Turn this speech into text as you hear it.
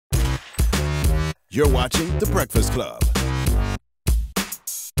You're watching The Breakfast Club.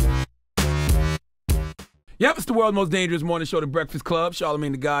 Yep, it's the world's most dangerous morning show, The Breakfast Club.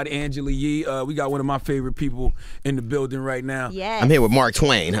 Charlamagne the God, Angela Yee. We got one of my favorite people in the building right now. Yes. I'm here with Mark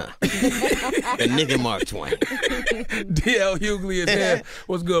Twain, huh? The nigga Mark Twain. DL Hughley is here.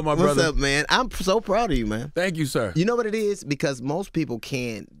 What's good, my brother? What's up, man? I'm so proud of you, man. Thank you, sir. You know what it is? Because most people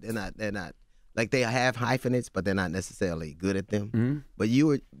can't, they're not, like they have hyphenates, but they're not necessarily good at them. Mm-hmm. But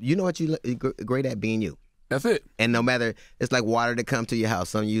you know what you're great at? Being you. That's it. And no matter, it's like water that come to your house.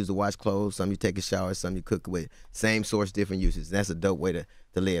 Some you use to wash clothes, some you take a shower, some you cook with. Same source, different uses. That's a dope way to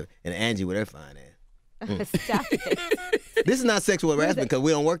live. And Angie with her fine ass. Stop it. This is not sexual harassment because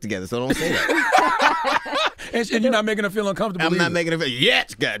we don't work together, so don't say that. And you're not making her feel uncomfortable. I'm not making her feel,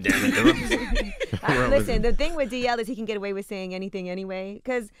 yes, goddammit. Listen, the thing with DL is he can get away with saying anything anyway.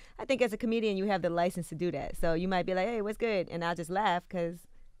 Because I think as a comedian, you have the license to do that. So you might be like, hey, what's good? And I'll just laugh because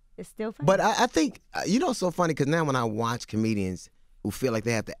it's still funny. But I think, you know, it's so funny because now when I watch comedians who feel like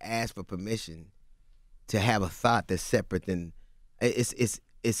they have to ask for permission to have a thought that's separate, than it's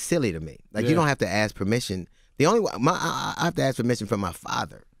silly to me. Like, you don't have to ask permission. The only way, I have to ask permission from my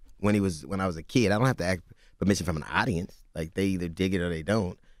father when I was a kid. I don't have to ask permission from an audience. Like, they either dig it or they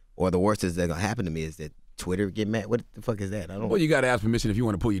don't. Or the worst that's gonna happen to me is that Twitter get mad. What the fuck is that? I don't. Well, you got to ask permission if you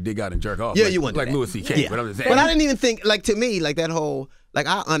want to pull your dick out and jerk off. Yeah, like, you want like that. Louis C.K. Yeah. But I'm just saying. But I didn't even think, like, to me, like that whole, like,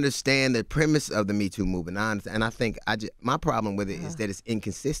 I understand the premise of the Me Too movement, and I think my problem with it is that it's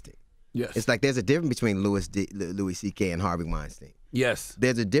inconsistent. Yes. It's like there's a difference between Louis C.K. and Harvey Weinstein. Yes.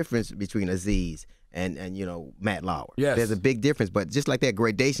 There's a difference between Aziz and you know, Matt Lauer. Yes. There's a big difference, but just like there are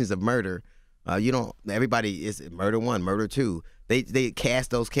gradations of murder, everybody is murder one, murder two. They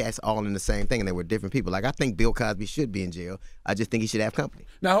cast those casts all in the same thing, and they were different people. Like, I think Bill Cosby should be in jail. I just think he should have company.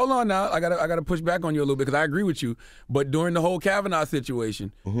 Now, hold on now. I gotta push back on you a little bit because I agree with you. But during the whole Kavanaugh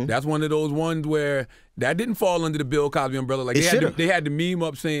situation, that's one of those ones where that didn't fall under the Bill Cosby umbrella. Like, they had the meme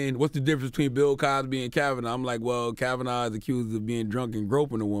up saying, what's the difference between Bill Cosby and Kavanaugh? I'm like, well, Kavanaugh is accused of being drunk and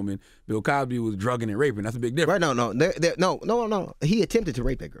groping a woman. Bill Cosby was drugging and raping. That's a big difference. Right, no. He attempted to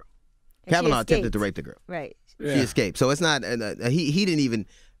rape that girl. Kavanaugh attempted to rape the girl. Right. Yeah. She escaped. So it's not, he didn't even,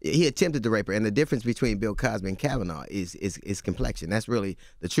 he attempted to rape her. And the difference between Bill Cosby and Kavanaugh is complexion. That's really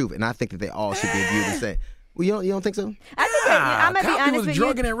the truth. And I think that they all should be viewed the same. Well, you don't think so? I think that, I'm going to be honest was with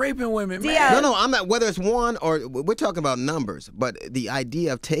drugging you. and raping women, man. No, I'm not, whether it's one or, we're talking about numbers, but the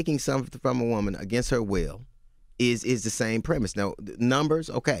idea of taking something from a woman against her will is the same premise. Now, numbers,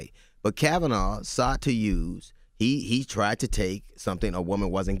 okay. But Kavanaugh sought to use, he tried to take something a woman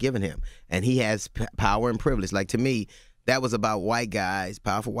wasn't giving him. And he has power and privilege. Like, to me, that was about white guys,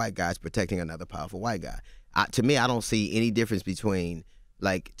 powerful white guys protecting another powerful white guy. To me, I don't see any difference between,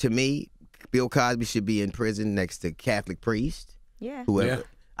 like, to me, Bill Cosby should be in prison next to Catholic priests. Yeah. Whoever. Yeah.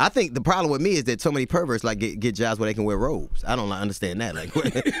 I think the problem with me is that so many perverts like get jobs where they can wear robes. I don't understand that. Like,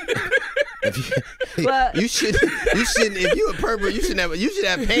 you shouldn't. If you're a pervert, you should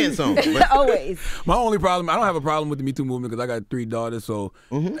have pants on. Always. My only problem, I don't have a problem with the Me Too movement because I got 3 daughters. So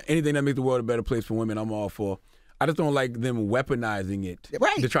anything that makes the world a better place for women, I'm all for. I just don't like them weaponizing it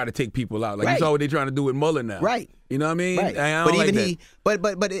to try to take people out. Like, you saw what they're trying to do with Mueller now. Right. You know what I mean? Right. But even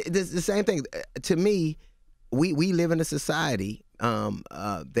it's the same thing. To me, we live in a society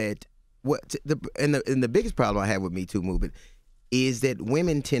that the biggest problem I have with Me Too movement is that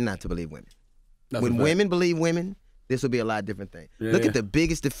women tend not to believe women. When women believe women, this will be a lot different thing. Yeah. Look at the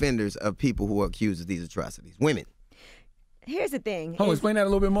biggest defenders of people who are accused of these atrocities. Women. Here's the thing. Explain that a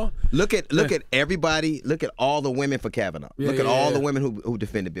little bit more. Look at everybody. Look at all the women for Kavanaugh. Look at all the women who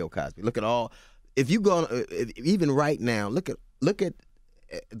defended Bill Cosby. Look at all. If you go, even right now, look at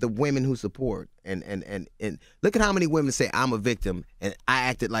the women who support and look at how many women say I'm a victim and I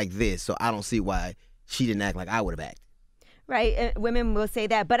acted like this, so I don't see why she didn't act like I would have acted. Right, women will say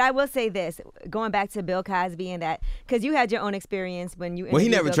that, but I will say this, going back to Bill Cosby and that, because you had your own experience when you. Well, he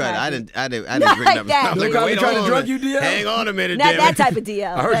never Bill tried. Cosby. I didn't bring up. That. Bill Cosby trying to drug you, DL? Hang on a minute, not that type of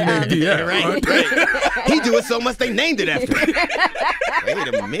DL. I heard you named DL. Right. He do it so much they named it after him. Wait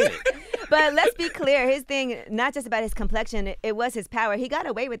a minute. But let's be clear, his thing, not just about his complexion, it was his power. He got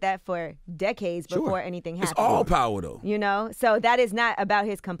away with that for decades before anything happened. It's all power, though. You know, so that is not about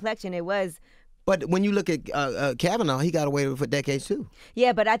his complexion. It was. But when you look at Kavanaugh, he got away with it for decades, too.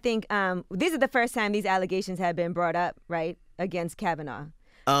 Yeah, but I think this is the first time these allegations have been brought up, right, against Kavanaugh.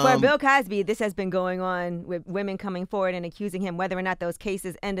 For Bill Cosby, this has been going on with women coming forward and accusing him. Whether or not those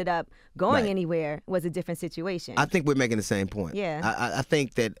cases ended up going anywhere was a different situation. I think we're making the same point. Yeah. I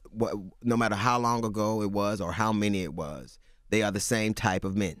think that no matter how long ago it was or how many it was, they are the same type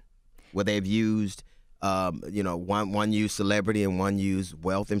of men where they've used, one used celebrity and one used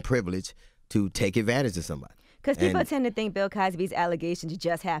wealth and privilege to take advantage of somebody. Because people tend to think Bill Cosby's allegations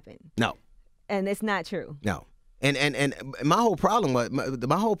just happened. No. And it's not true. No. And my whole problem with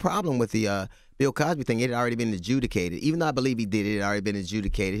the Bill Cosby thing, it had already been adjudicated. Even though I believe he did it, it had already been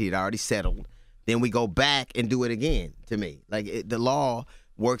adjudicated. He had already settled. Then we go back and do it again. To me, like the law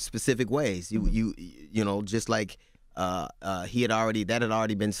works specific ways. You know, just like that had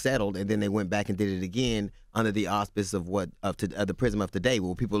already been settled, and then they went back and did it again under the auspice of the prism of today,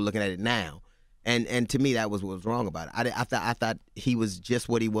 where people are looking at it now. And to me, that was what was wrong about it. I thought he was just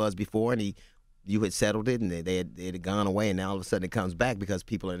what he was before, and you had settled it, and they had gone away, and now all of a sudden it comes back because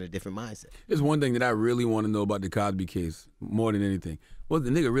people are in a different mindset. There's one thing that I really want to know about the Cosby case more than anything. Was the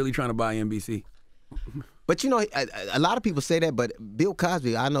nigga really trying to buy NBC? But, you know, a lot of people say that, but Bill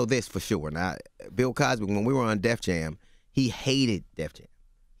Cosby, I know this for sure. Now, Bill Cosby, when we were on Def Jam, he hated Def Jam.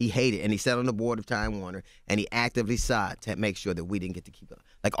 He hated it, and he sat on the board of Time Warner, and he actively sought to make sure that we didn't get to keep it.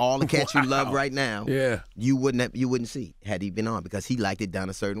 Like all the cats you love right now, you wouldn't see had he been on, because he liked it done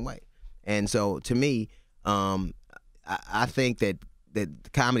a certain way. And so, to me, I think that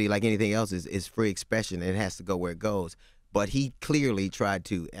comedy, like anything else, is free expression, and it has to go where it goes. But he clearly tried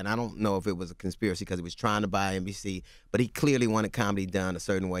to, and I don't know if it was a conspiracy because he was trying to buy NBC, but he clearly wanted comedy done a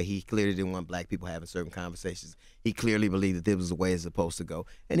certain way. He clearly didn't want black people having certain conversations. He clearly believed that this was the way it's supposed to go,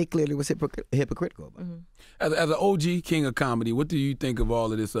 and he clearly was hypocritical about it. As an OG king of comedy, what do you think of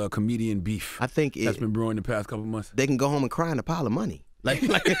all of this comedian beef I think that's been brewing the past couple months? They can go home and cry in a pile of money. Like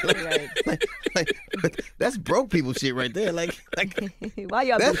that's broke people shit right there. Like why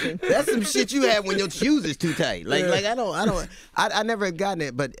y'all beefing? That's some shit you have when your shoes is too tight. I never have gotten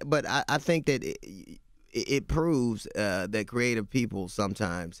it, but I think that it proves that creative people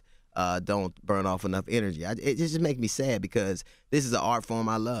sometimes don't burn off enough energy. It just makes me sad because this is an art form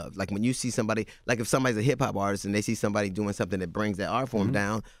I love. Like when you see somebody, like if somebody's a hip hop artist and they see somebody doing something that brings that art form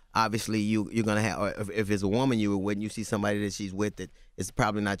down, obviously you're gonna have. Or if it's a woman you were with, and you see somebody that she's with that is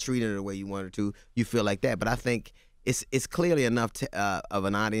probably not treating her the way you want her to, you feel like that. But I think it's clearly enough of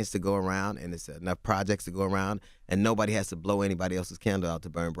an audience to go around, and it's enough projects to go around, and nobody has to blow anybody else's candle out to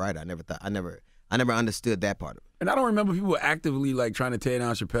burn brighter. I never understood that part of it. And I don't remember people actively like trying to tear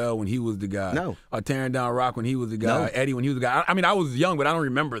down Chappelle when he was the guy. No. Or tearing down Rock when he was the guy. No. Eddie when he was the guy. I mean, I was young, but I don't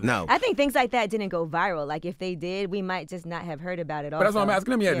remember that. No. I think things like that didn't go viral. Like if they did, we might just not have heard about it. But that's what I'm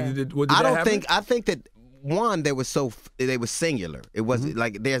asking him. I think that one, they were singular. It was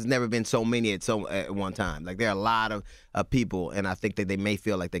like there's never been so many at one time. Like there are a lot of people, and I think that they may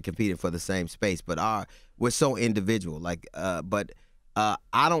feel like they competed for the same space, but we're so individual. Like, but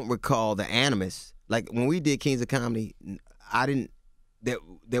I don't recall the animus. Like when we did Kings of Comedy,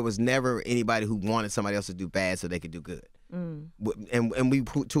 there was never anybody who wanted somebody else to do bad so they could do good. And we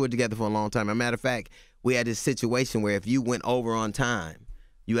toured together for a long time. As a matter of fact, we had this situation where if you went over on time,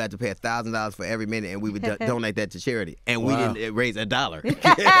 you had to pay $1,000 for every minute, and we would donate that to charity. And we didn't raise $1.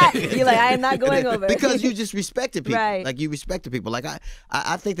 You're like, I am not going over. Because you just respected people. Right. Like you respected people. Like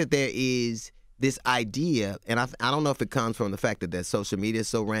I think that there is this idea, and I don't know if it comes from the fact that social media is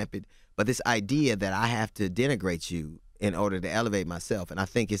so rampant, but this idea that I have to denigrate you in order to elevate myself, and I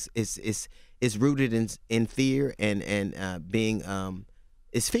think it's rooted in fear and being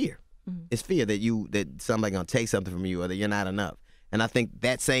it's fear. It's fear that somebody's gonna take something from you or that you're not enough. And I think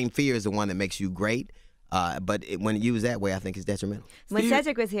that same fear is the one that makes you great. But when used that way, I think it's detrimental. When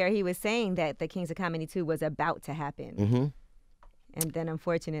Cedric was here, he was saying that the Kings of Comedy 2 was about to happen. And then,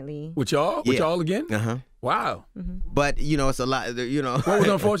 unfortunately... With y'all? With y'all again? Wow. But, it's a lot, What was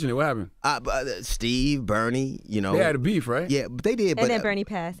unfortunate? What happened? Steve, Bernie, They had a beef, right? Yeah, but they did. And then Bernie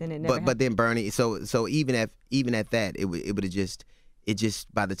passed, and it never happened. But then Bernie, so even at that, it would have just... It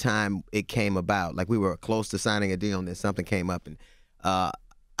just, by the time it came about, like we were close to signing a deal and then something came up. And I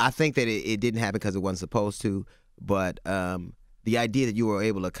think that it didn't happen because it wasn't supposed to, but... the idea that you were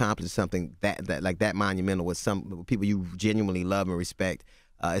able to accomplish something that monumental with some people you genuinely love and respect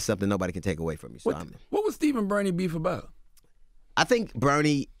is something nobody can take away from you. So what was Steve and Bernie beef about? I think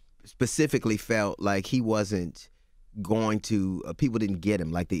Bernie specifically felt like he wasn't going to. People didn't get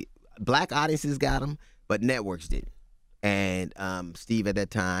him. Like the black audiences got him, but networks didn't. And Steve at that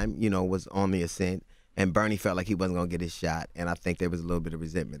time, was on the ascent, and Bernie felt like he wasn't going to get his shot. And I think there was a little bit of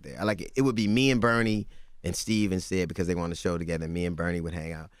resentment there. It would be me and Bernie and Steve instead, because they wanted to show together. Me and Bernie would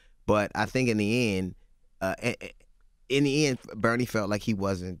hang out. But I think in the end, Bernie felt like he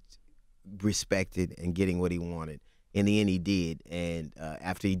wasn't respected and getting what he wanted. In the end, he did. And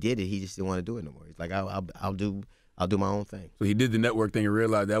after he did it, he just didn't want to do it no more. He's like, I'll do my own thing. So he did the network thing and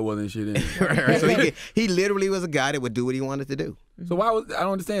realized that wasn't shit in right. So he literally was a guy that would do what he wanted to do. So I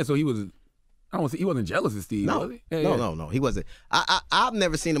don't understand. So he was I don't see. He wasn't jealous of Steve, was he? Yeah, no. He wasn't. I've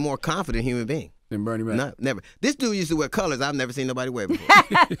never seen a more confident human being. Than Bernie Mac. No, never. This dude used to wear colors I've never seen nobody wear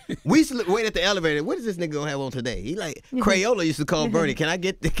before. We used to wait at the elevator. What is this nigga gonna have on today? He like Crayola used to call Bernie. Can I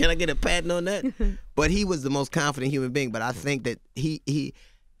get a patent on that? But he was the most confident human being. But I think that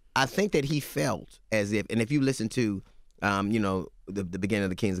he felt as if, and if you listen to, the beginning of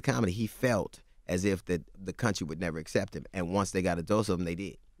the Kings of Comedy, he felt as if that the country would never accept him. And once they got a dose of him, they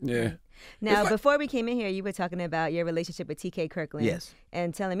did. Yeah. Now, before we came in here, you were talking about your relationship with TK Kirkland. Yes.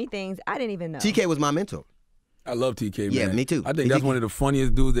 And telling me things I didn't even know. TK was my mentor. I love TK, man. Yeah, me too. I think that's one of the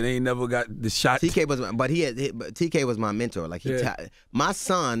funniest dudes that ain't never got the shot. TK was my mentor. Like my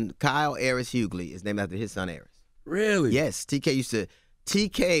son, Kyle Aris Hughley, is named after his son Aris. Really? Yes.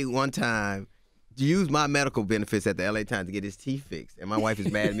 TK one time used my medical benefits at the LA Times to get his teeth fixed, and my wife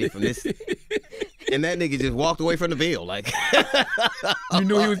is mad at me from this. And that nigga just walked away from the bill, like. You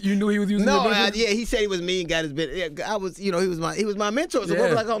knew he was using. No, he said he was me and got his bit. Yeah, I was, he was my mentor. So what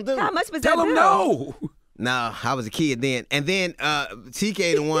was I gonna do? How much was Tell that him bill? no. Nah, I was a kid then, and then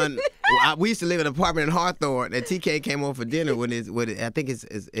TK the one. We used to live in an apartment in Hawthorne, and TK came over for dinner with I think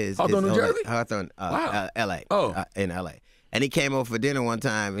his Hawthorne, New Jersey? Hawthorne, wow. L.A. In L.A. And he came over for dinner one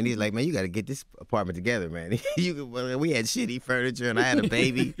time, and he's like, "Man, you got to get this apartment together, man." We had shitty furniture, and I had a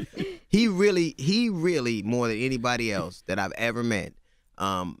baby. He really, more than anybody else that I've ever met,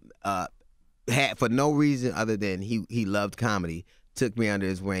 had for no reason other than he loved comedy, took me under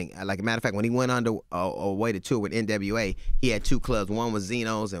his wing. Like a matter of fact, when he went on away to tour with NWA, he had two clubs. One was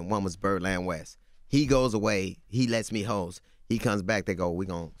Zeno's and one was Birdland West. He goes away. He lets me host. He comes back. They go, "We're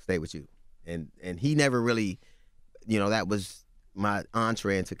going to stay with you." And he never really, that was my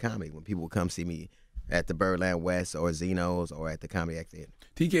entree into comedy when people would come see me at the Birdland West or Zeno's or at the Comedy Act Theater.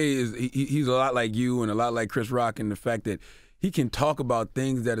 TK he's a lot like you and a lot like Chris Rock in the fact that he can talk about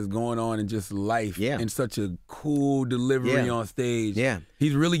things that is going on in just life in such a cool delivery on stage. Yeah.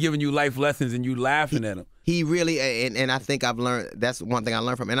 He's really giving you life lessons and you laughing at him. He really, and I think I've learned, that's one thing I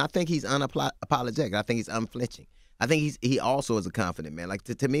learned from him. And I think he's unapologetic. I think he's unflinching. I think he also is a confident man. Like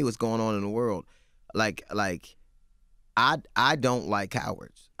to me, what's going on in the world, like I don't like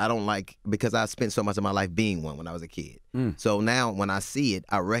cowards. I don't like, because I spent so much of my life being one when I was a kid. So now when I see it,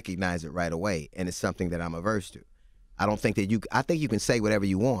 I recognize it right away, and it's something that I'm averse to. I don't think that I think you can say whatever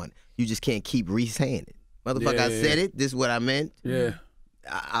you want. You just can't keep re-saying it. Motherfucker, I said it. This is what I meant. Yeah.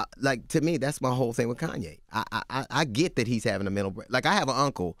 Like, to me, that's my whole thing with Kanye. I get that he's having a mental break. Like, I have an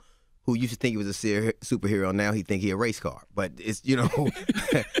uncle who used to think he was a superhero. Now he think he a race car. But it's,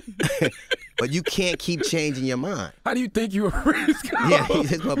 but you can't keep changing your mind. How do you think you're a race car? Yeah,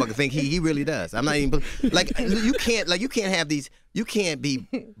 this motherfucker think he really does. I'm not even like you can't have these. You can't be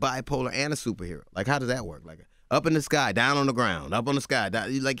bipolar and a superhero. Like, how does that work? Like, up in the sky, down on the ground, up on the sky.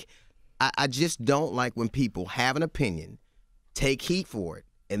 Down, like, I just don't like when people have an opinion, take heat for it,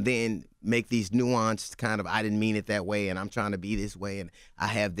 and then make these nuanced kind of, I didn't mean it that way, and I'm trying to be this way, and I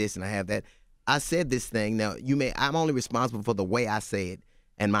have this and I have that. I said this thing. Now, I'm only responsible for the way I say it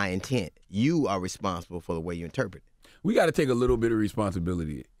and my intent. You are responsible for the way you interpret it. We got to take a little bit of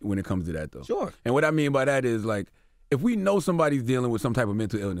responsibility when it comes to that, though. Sure. And what I mean by that is, like, if we know somebody's dealing with some type of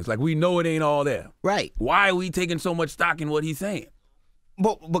mental illness, like, we know it ain't all there. Right. Why are we taking so much stock in what he's saying?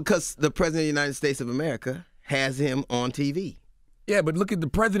 Well, because the President of the United States of America has him on TV. Yeah, but look at the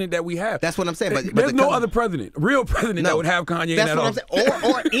president that we have. That's what I'm saying. But there's no other president, real president, that would have Kanye. That's what I'm saying.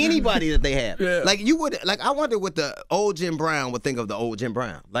 Or anybody that they have. Yeah. Like, you would, like, I wonder what the old Jim Brown would think of the old Jim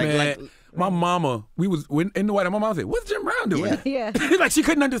Brown. Like my mama, we was in the White House. My mom said, "What's Jim Brown doing?" Yeah. Like, she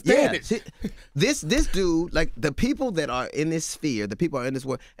couldn't understand it. This dude, like, the people that are in this sphere, the people are in this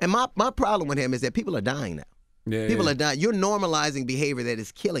world, and my problem with him is that people are dying now. Yeah, people are dying. You're normalizing behavior that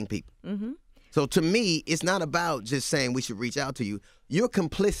is killing people. Mm-hmm. So to me, it's not about just saying we should reach out to you. You're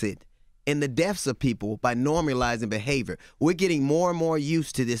complicit in the deaths of people by normalizing behavior. We're getting more and more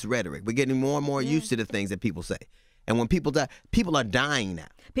used to this rhetoric. We're getting more and more used to the things that people say. And when people die, people are dying now.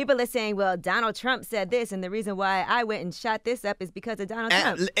 People are saying, well, Donald Trump said this, and the reason why I went and shot this up is because of Donald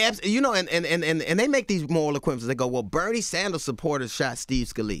Trump. And they make these moral equivalences. They go, well, Bernie Sanders supporters shot Steve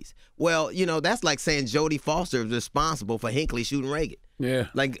Scalise. Well, that's like saying Jodie Foster is responsible for Hughley shooting Reagan. Yeah.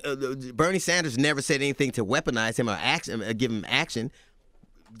 Like, Bernie Sanders never said anything to weaponize him or give him action.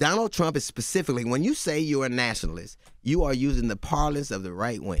 Donald Trump is specifically, when you say you're a nationalist, you are using the parlance of the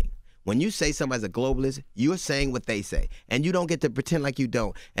right wing. When you say somebody's a globalist, you're saying what they say. And you don't get to pretend like you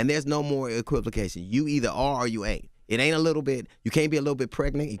don't. And there's no more equivocation. You either are or you ain't. It ain't a little bit. You can't be a little bit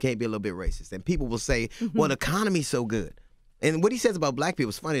pregnant. You can't be a little bit racist. And people will say, well, the economy's so good. And what he says about black people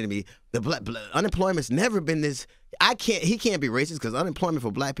is funny to me. The unemployment's never been this He can't be racist because unemployment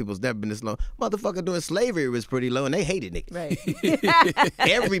for black people has never been this low. Motherfucker doing slavery was pretty low, and they hated niggas. Right.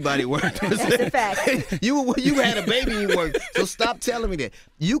 Everybody worked. That's a fact. You had a baby, you worked. So stop telling me that.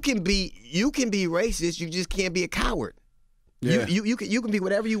 You can be racist. You just can't be a coward. Yeah. You can be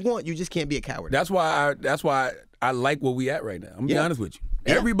whatever you want. You just can't be a coward. That's why I like where we at right now. I'm gonna be honest with you.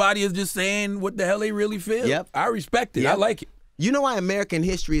 Yeah. Everybody is just saying what the hell they really feel. Yep. I respect it. I like it. You know why American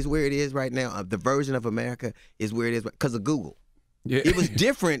history is where it is right now? The version of America is where it is because of Google. Yeah. It was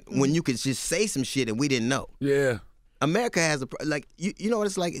different when you could just say some shit and we didn't know. Yeah. America has you know what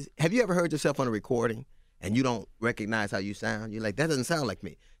it's like? Have you ever heard yourself on a recording and you don't recognize how you sound? You're like, that doesn't sound like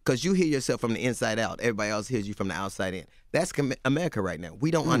me. Because you hear yourself from the inside out. Everybody else hears you from the outside in. That's America right now. We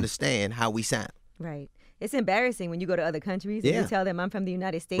don't understand how we sound. Right. It's embarrassing when you go to other countries and you tell them I'm from the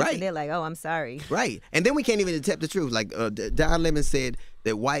United States and they're like, oh, I'm sorry. Right. And then we can't even accept the truth. Like Don Lemon said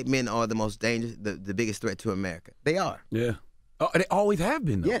that white men are the most dangerous, the biggest threat to America. They are. Yeah. Oh, they always have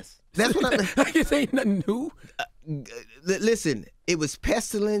been, though. Yes. That's what I mean. This ain't nothing new. Listen, it was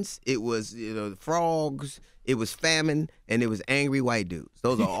pestilence, it was frogs, it was famine, and it was angry white dudes.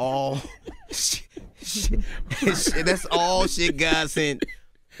 Those are all shit. That's all shit God sent.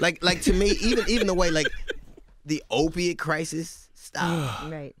 Like to me, even the way the opiate crisis.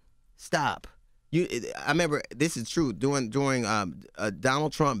 Stop. Right. Stop. I remember this is true. During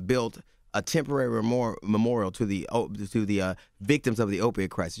Donald Trump built a temporary memorial to the victims of the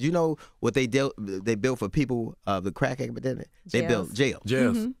opiate crisis. You know what they built for people of the crack epidemic? They built jails.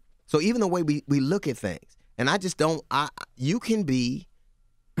 Mm-hmm. So even the way we look at things, and I just don't. You can be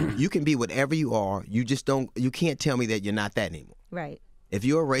whatever you are. You just don't. You can't tell me that you're not that anymore. Right. If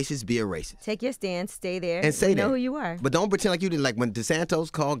you're a racist, be a racist. Take your stance, stay there, and say know who you are. But don't pretend like you didn't. Like when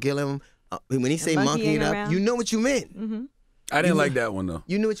DeSantis called Gillum, when he say monkeying up, around. you know what you meant. Mm-hmm. I didn't like that one, though.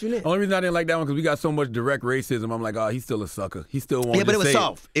 You knew what you meant. Only reason I didn't like that one because we got so much direct racism. I'm like, oh, he's still a sucker. He still wants to say it. Yeah, but it was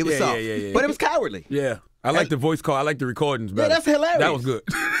soft. It was soft. Yeah. But it was cowardly. Yeah. I like the voice call. I like the recordings better. Yeah, that's hilarious. That was good.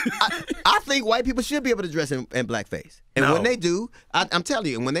 I think white people should be able to dress in blackface. And when they do, I'm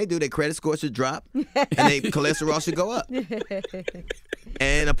telling you, and when they do, their credit score should drop and their cholesterol should go up.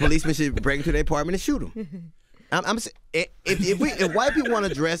 And a policeman should break into their apartment and shoot them. If white people want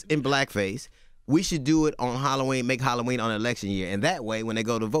to dress in blackface, we should do it on Halloween, make Halloween on election year. And that way, when they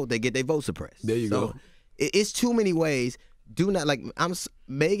go to vote, they get their vote suppressed. There you go. It's too many ways. Do not,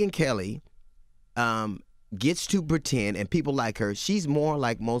 Megyn Kelly gets to pretend, and people like her, she's more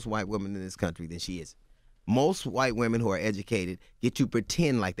like most white women in this country than she is. Most white women who are educated get to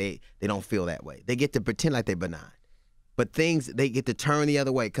pretend like they don't feel that way. They get to pretend like they're benign. But they get to turn the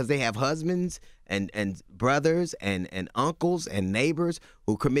other way because they have husbands and brothers and uncles and neighbors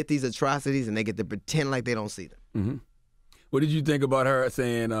who commit these atrocities, and they get to pretend like they don't see them. Mm-hmm. What did you think about her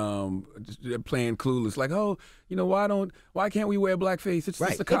saying, playing clueless? Like, oh, why can't we wear blackface? It's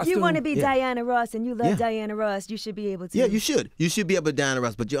just a costume. If you want to be Diana Ross and you love Diana Ross, you should be able to. Yeah, you should. You should be able to Diana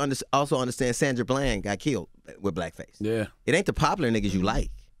Ross, but you also understand Sandra Bland got killed with blackface. Yeah. It ain't the popular niggas you like.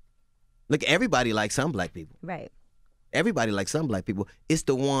 Look, everybody likes some black people. Right. Everybody likes some black people. It's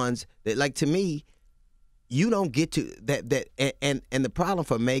the ones that, like, to me, you don't get to that and the problem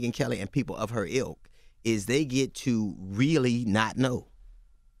for Megyn Kelly and people of her ilk is they get to really not know.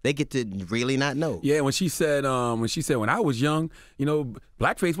 They get to really not know. Yeah, when she said when I was young,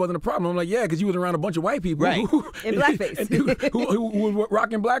 blackface wasn't a problem. I'm like, yeah, because you was around a bunch of white people in blackface who were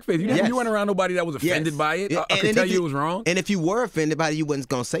rocking blackface. You weren't around nobody that was offended by it. I could tell you it was wrong. And if you were offended by it, you wasn't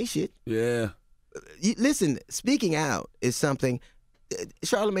gonna say shit. Yeah. Listen, speaking out is something.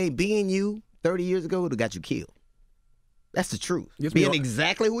 Charlamagne, being you 30 years ago would have got you killed. That's the truth. Being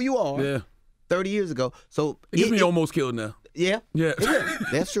exactly who you are 30 years ago. So it gets me almost killed now. Yeah.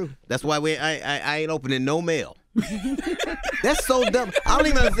 That's true. That's why I ain't opening no mail. That's so dumb. I don't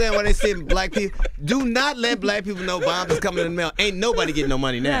even understand why they say black people. Do not let black people know bombs is coming in the mail. Ain't nobody getting no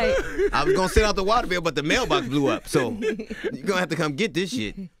money now. Right. I was gonna send out the water bill, but the mailbox blew up. So you're gonna have to come get this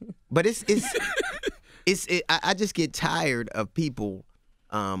shit. But I just get tired of people.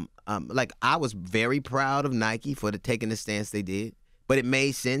 Like I was very proud of Nike for taking the stance they did. But it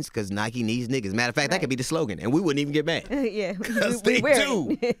made sense because Nike needs niggas. Matter of fact, that could be the slogan, and we wouldn't even get mad. Yeah, because they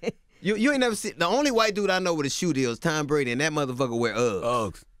do. You ain't never seen the only white dude I know with a shoe deal is Tom Brady, and that motherfucker wear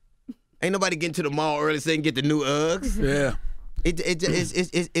Uggs. Ain't nobody getting to the mall early so they can get the new Uggs. Yeah,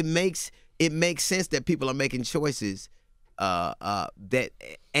 it makes sense that people are making choices. That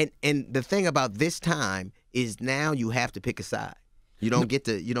and the thing about this time is now you have to pick a side. You don't get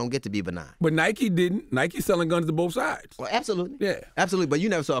to be benign. But Nike didn't. Nike's selling guns to both sides. Well, absolutely. Yeah. Absolutely. But you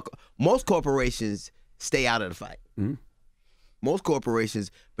never saw most corporations stay out of the fight. Mm-hmm. Most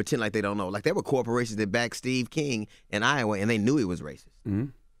corporations pretend like they don't know. Like there were corporations that backed Steve King in Iowa, and they knew he was racist. Mm-hmm.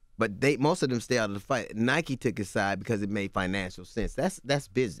 But most of them stay out of the fight. Nike took his side because it made financial sense. That's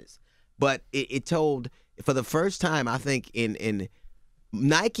business. But it told, for the first time, I think in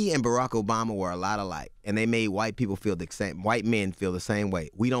Nike and Barack Obama were a lot alike, and they made white people feel the same. White men feel the same way.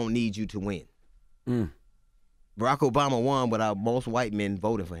 We don't need you to win. Barack Obama won without most white men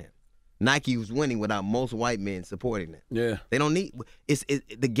voting for him. Nike was winning without most white men supporting them. Yeah, they don't need. It's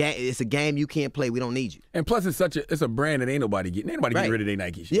a game you can't play. We don't need you. And plus, it's a brand that ain't nobody getting rid of their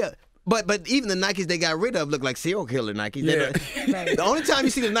Nike shit. Yeah. But even the Nikes they got rid of look like serial killer Nikes. Yeah. The only time you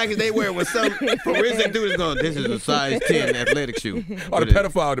see the Nikes they wear was some forensic dude is going, this is a size 10 athletic shoe. Or the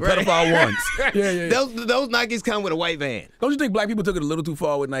pedophile ones. Yeah. Those Nikes come with a white van. Don't you think black people took it a little too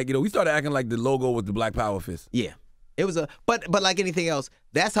far with Nike though? We started acting like the logo was the Black Power fist. Yeah. It was but like anything else,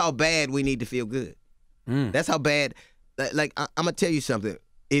 that's how bad we need to feel good. That's how bad. Like I'm gonna tell you something.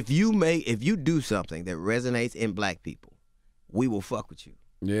 If you do something that resonates in black people, we will fuck with you.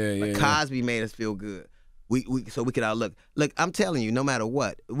 Yeah. Cosby made us feel good. So we could outlook. Look, I'm telling you, no matter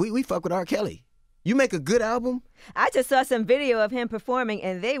what, we fuck with R. Kelly. You make a good album. I just saw some video of him performing,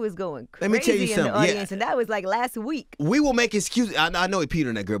 and they was going crazy in the audience, and that was like last week. We will make excuses. I know he peed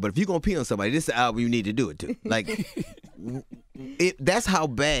on that girl, but if you're gonna pee on somebody, this is the album you need to do it to. Like, that's how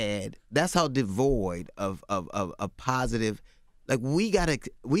bad. That's how devoid of positive. Like we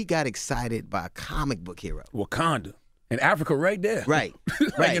got excited by a comic book hero, Wakanda. In Africa, right there. Right.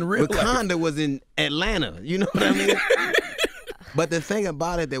 Like in real Wakanda life. Was in Atlanta. You know what I mean? But the thing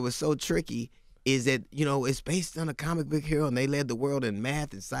about it that was so tricky is that, it's based on a comic book hero, and they led the world in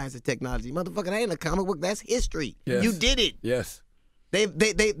math and science and technology. Motherfucker, that ain't a comic book. That's history. Yes. You did it. Yes.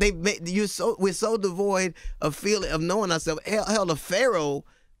 We're so devoid of knowing ourselves. Hell, the Pharaoh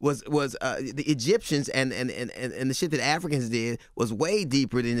was the Egyptians and the shit that Africans did was way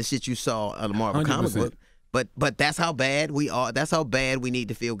deeper than the shit you saw on the Marvel 100%. Comic book. But that's how bad we are. That's how bad we need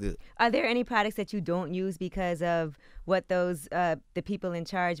to feel good. Are there any products that you don't use because of what those the people in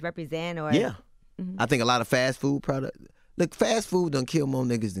charge represent? Or yeah, I think a lot of fast food products. Look, fast food done kill more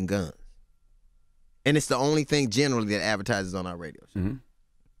niggas than guns, and it's the only thing generally that advertises on our radio show.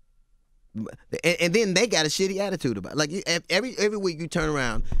 Mm-hmm. And then they got a shitty attitude about it. Like every week you turn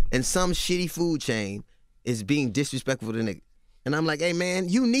around and some shitty food chain is being disrespectful to niggas. And I'm like, hey, man,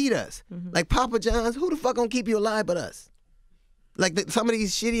 you need us. Mm-hmm. Like Papa John's, who the fuck gonna keep you alive but us? Like some of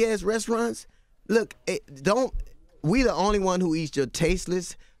these shitty-ass restaurants, look, we the only one who eats your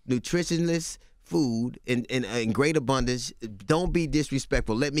tasteless, nutritionless food in great abundance. Don't be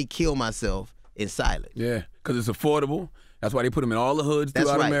disrespectful. Let me kill myself in silence. Yeah, because it's affordable. That's why they put them in all the hoods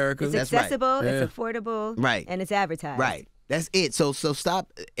throughout America. It's accessible, it's affordable, and it's advertised. Right. That's it. So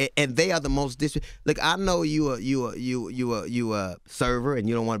stop. And they are the most Look, I know you a server and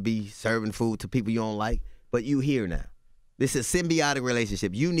you don't want to be serving food to people you don't like, but you here now. This is a symbiotic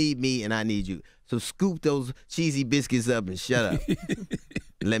relationship. You need me and I need you. So scoop those cheesy biscuits up and shut up.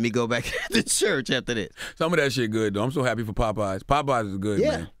 Let me go back to church after this. Some of that shit good though. I'm so happy for Popeyes. Popeyes is good,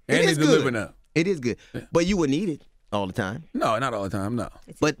 man. And they deliver now. It is good, but you wouldn't eat it all the time. No, not all the time. No.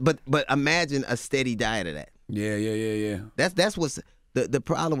 But imagine a steady diet of that. Yeah. That's what's the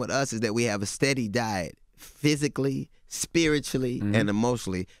problem with us is that we have a steady diet physically, spiritually, and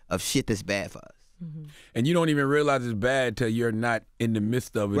emotionally of shit that's bad for us. Mm-hmm. And you don't even realize it's bad till you're not in the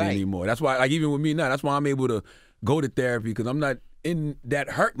midst of it anymore. That's why, like even with me now, that's why I'm able to go to therapy because I'm not in that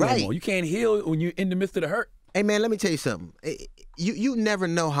hurt no more. You can't heal when you're in the midst of the hurt. Hey man, let me tell you something. You never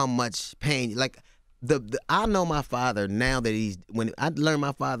know how much pain. Like I know my father now that when I learned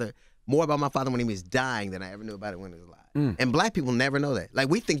more about my father when he was dying than I ever knew about it when he was alive. And black people never know that. Like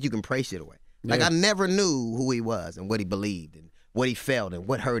we think you can pray shit away. Like I never knew who he was and what he believed and what he felt and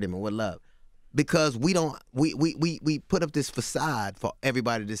what hurt him and what loved. Because we put up this facade for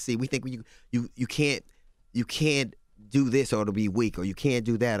everybody to see. We think you can't do this or it'll be weak, or you can't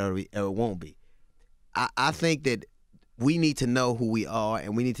do that or it won't be. I think that we need to know who we are,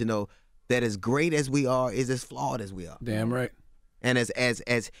 and we need to know that as great as we are is as flawed as we are. Damn right. And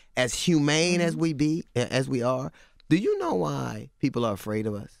as humane as we are, do you know why people are afraid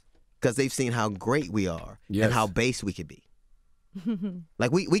of us? Because they've seen how great we are and how base we can be.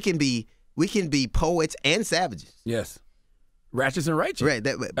 Like we can be poets and savages. Yes. Righteous and righteous. Right.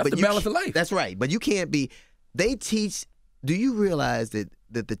 That's the balance of life. That's right. But you can't be. They teach. Do you realize that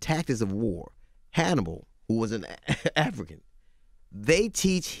the tactics of war, Hannibal, who was an African, they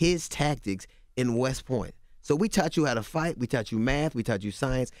teach his tactics in West Point. So we taught you how to fight. We taught you math. We taught you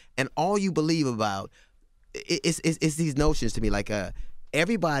science. And all you believe about it's these notions to me. Like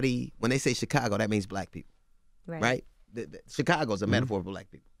everybody, when they say Chicago, that means black people. Right? Chicago's a metaphor for black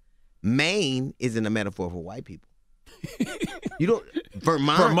people. Maine isn't a metaphor for white people. You don't.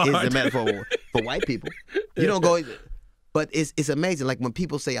 Vermont is a metaphor for white people. You don't go. But it's amazing. Like when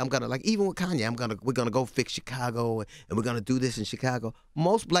people say, "I'm gonna," like even with Kanye, we're gonna go fix Chicago and we're gonna do this in Chicago.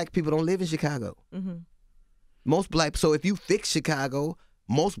 Most black people don't live in Chicago. So if you fix Chicago,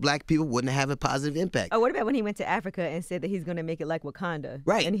 most black people wouldn't have a positive impact. Oh, what about when he went to Africa and said that he's gonna make it like Wakanda?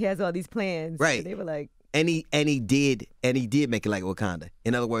 Right. And he has all these plans. Right. And they were like. And he did make it like Wakanda.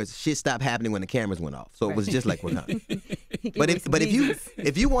 In other words, shit stopped happening when the cameras went off. So it was just like Wakanda. but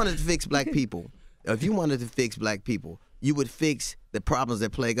if you wanted to fix black people, you would fix the problems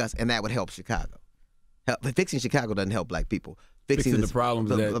that plague us, and that would help Chicago. Fixing Chicago doesn't help black people. Fixing the problems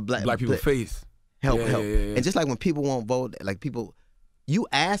that black people face. Help. Yeah. And just like when people won't vote, like people, you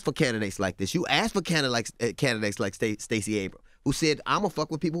ask for candidates like this. You ask for candidates like Stacey Abrams, who said, "I'm gonna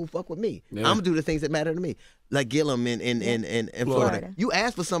fuck with people who fuck with me. I'm gonna do the things that matter to me." Like Gillum in Florida. You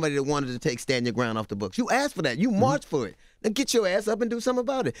asked for somebody that wanted to take Stand Your Ground off the books. You asked for that. You marched for it. Now get your ass up and do something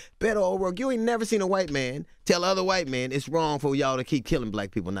about it. Beto O'Rourke, you ain't never seen a white man tell other white men it's wrong for y'all to keep killing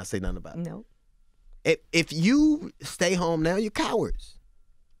black people and not say nothing about it. No. If you stay home now, you're cowards.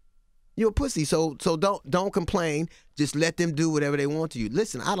 You're a pussy. So don't complain. Just let them do whatever they want to you.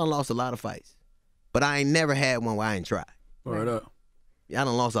 Listen, I done lost a lot of fights, but I ain't never had one where I ain't tried. Right up. I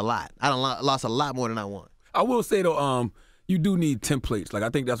done lost a lot. I done lost a lot more than I want. I will say though, you do need templates. Like I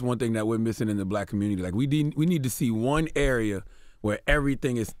think that's one thing that we're missing in the black community. Like we need to see one area where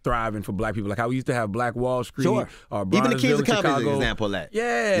everything is thriving for black people. Like how we used to have Black Wall Street, sure. Or even the Kings of Chicago. Company is an example of that.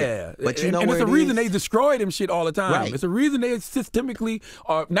 Yeah. But you know, and where it's a reason they destroy them shit all the time. Right. It's a reason they systemically,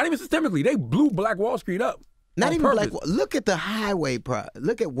 or not even systemically, they blew Black Wall Street up. Not even purpose. Black. Look at the highway.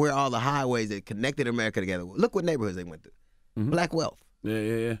 Look at where all the highways that connected America together. Look what neighborhoods they went through. Black wealth.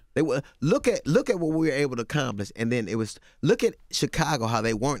 Yeah. They were look at what we were able to accomplish, and then it was look at Chicago, how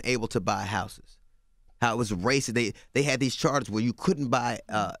they weren't able to buy houses, how it was racist. They had these charters where you couldn't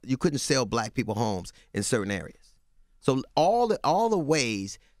sell black people homes in certain areas. So all the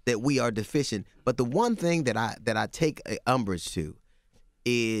ways that we are deficient, but the one thing that I take umbrage to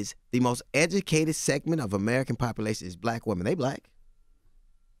is the most educated segment of American population is black women. They black.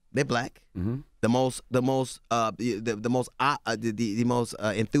 They're black. Mm-hmm. The most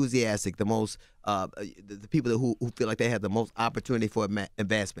enthusiastic, the people who feel like they have the most opportunity for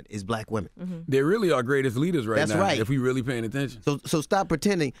advancement is black women. Mm-hmm. They really are greatest leaders right now. That's right. If we really paying attention. So stop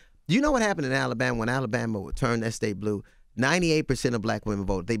pretending. Do you know what happened in Alabama when Alabama turned that state blue? 98% of black women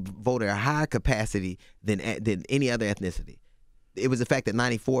voted. They voted at a higher capacity than any other ethnicity. It was the fact that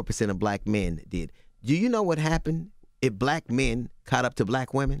 94% of black men did. Do you know what happened if black men caught up to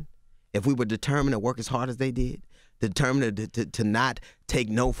black women? If we were determined to work as hard as they did, determined to not take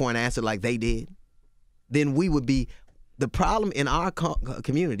no for an answer like they did, then we would be. The problem in our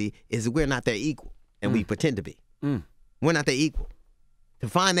community is that we're not their equal, and we pretend to be. We're not their equal. To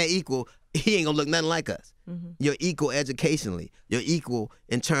find that equal, he ain't gonna look nothing like us. You're equal educationally. You're equal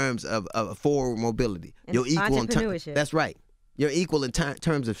in terms of forward mobility. And You're equal in entrepreneurship. That's right. You're equal in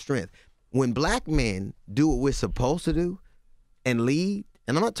terms of strength. When black men do what we're supposed to do and lead,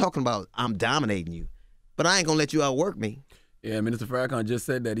 and I'm not talking about I'm dominating you, but I ain't gonna let you outwork me. Yeah, Minister Farrakhan just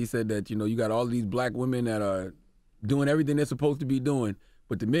said that. He said that, you got all these black women that are doing everything they're supposed to be doing,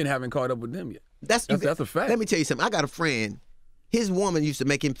 but the men haven't caught up with them yet. That's a fact. Let me tell you something. I got a friend. His woman used to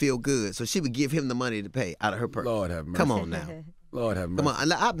make him feel good, so she would give him the money to pay out of her purse. Lord have mercy. Come on now. Lord have mercy. Come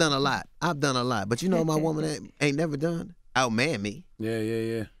on. I've done a lot. But you know what my woman ain't never done? Outman me.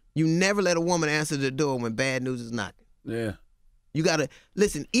 Yeah. You never let a woman answer the door when bad news is knocking. Yeah. You got to,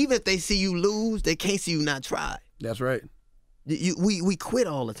 listen, even if they see you lose, they can't see you not try. That's right. We quit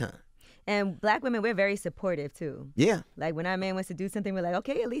all the time. And black women, we're very supportive too. Yeah. Like when our man wants to do something, we're like,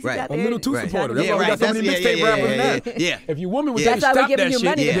 okay, at least right. he's out there. A little too supportive. That's why we got so many mixtape rappers now. Yeah. If your woman was That's why we're giving you shit,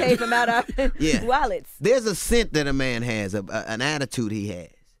 money to pay from out our wallets. There's a scent that a man has, an attitude he has.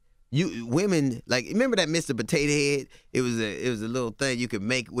 Women, like, remember that Mr. Potato Head? It was a little thing you could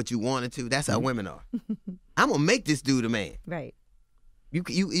make what you wanted to. That's how women are. I'm gonna make this dude a man. Right.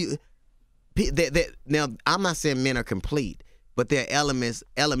 Now, I'm not saying men are complete, but there are elements.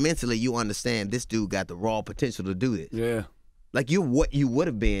 Elementally, you understand this dude got the raw potential to do this. Yeah. Like what you would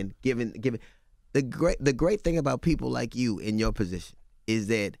have been given. The great thing about people like you in your position is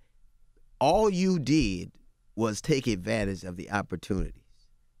that all you did was take advantage of the opportunities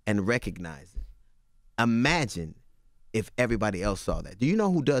and recognize it. Imagine if everybody else saw that. Do you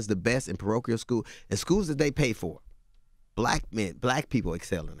know who does the best in parochial school? In schools that they pay for, black people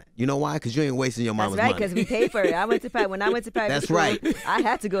excel in that. You know why? Because you ain't wasting your mama's money. That's right, because we paid for it. When I went to private That's school, right. I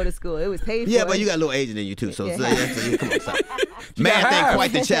had to go to school. It was paid for. Yeah, but you got a little Asian in you too, so come on, stop. Math ain't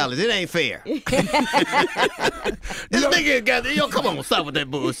quite the challenge. It ain't fair. This nigga got, come on, stop with that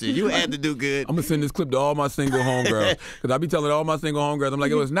bullshit. You had to do good. I'm gonna send this clip to all my single homegirls, because I be telling all my single homegirls, I'm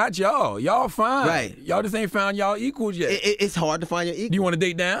like, it's not y'all. Y'all fine. Right. Y'all just ain't found y'all equals yet. It's hard to find your equal. Do you want to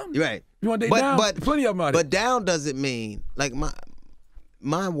date down? Right. You want to date down? But plenty of them out But down doesn't mean, like,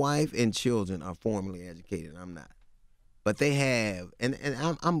 my wife and children are formally educated. I'm not. But they have, and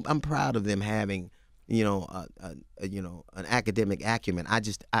I'm proud of them having, an academic acumen. I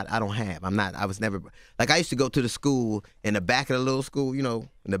don't have. I was never, like, I used to go to the school in the back of the little school,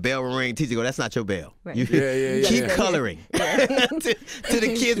 and the bell would ring, teacher go, that's not your bell. Right. Keep coloring. to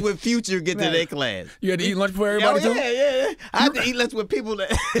the kids with future get to their class. You had to eat lunch for everybody too? Yeah. I had to eat lunch with people that,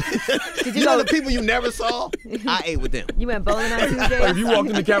 the people you never saw, I ate with them. You went bowling on Tuesday? Like if you walked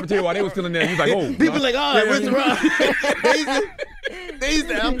in the cafeteria while they was still in there, you was like, oh. People like, all right, where's the ride? They used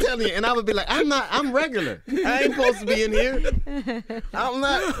to, I'm telling you, and I would be like, I'm regular. I ain't supposed to be in here. I'm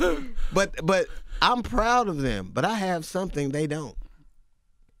not. But I'm proud of them. But I have something they don't.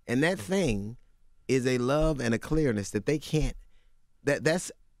 And that thing is a love and a clearness that they can't,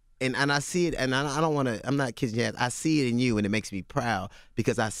 that's, and I see it, and I don't want to, I'm not kidding you, I see it in you, and it makes me proud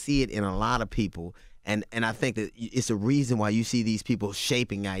because I see it in a lot of people, and I think that it's a reason why you see these people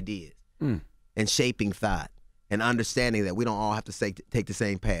shaping ideas and shaping thought and understanding that we don't all have to take the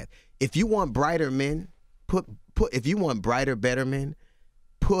same path. If you want brighter men, if you want brighter, better men,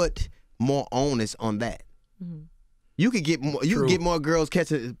 put more onus on that. Mm-hmm. You could get more. You can get more girls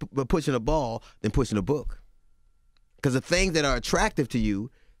pushing a ball than pushing a book, because the things that are attractive to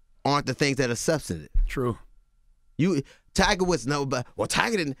you aren't the things that are substantive. True. Tiger Woods,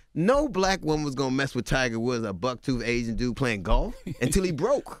 Tiger didn't. No black woman was gonna mess with Tiger Woods, a buck-toothed Asian dude playing golf, until he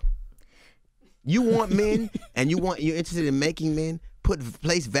broke. You want men, and you're interested in making men.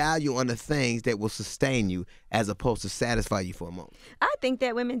 Place value on the things that will sustain you, as opposed to satisfy you for a moment. I think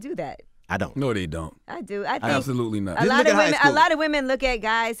that women do that. I don't. No, they don't. I do. I think absolutely not. A lot of women look at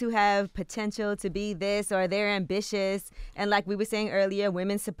guys who have potential to be this, or they're ambitious, and like we were saying earlier,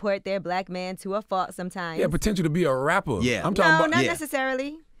 women support their black man to a fault sometimes. Yeah, potential to be a rapper. Yeah, I'm talking about. Not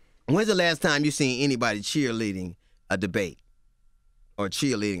necessarily. When's the last time you seen anybody cheerleading a debate, or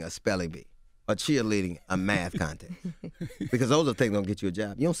cheerleading a spelling bee, or cheerleading a math contest? Because those are things that don't get you a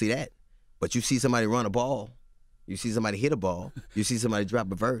job. You don't see that, but you see somebody run a ball, you see somebody hit a ball, you see somebody drop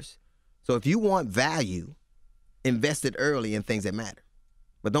a verse. So if you want value, invest it early in things that matter.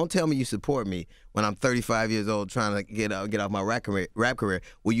 But don't tell me you support me when I'm 35 years old trying to get off my rap career.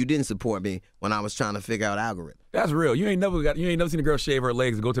 Well, you didn't support me when I was trying to figure out algorithms. That's real. You ain't never seen a girl shave her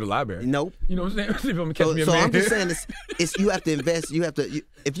legs and go to the library. Nope. You know what I'm saying? So I'm just saying it's you have to invest.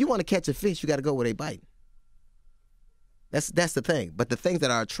 If you want to catch a fish, you got to go where they bite. That's the thing. But the things that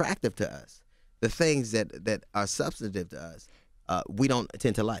are attractive to us, the things that are substantive to us, we don't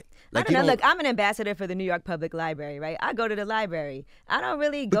tend to like. I don't know. Look, I'm an ambassador for the New York Public Library, right? I go to the library. I don't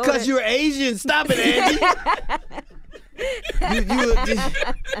really go because you're Asian. Stop it, Andy.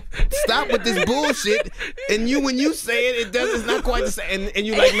 Stop with this bullshit. And when you say it's not quite the same. And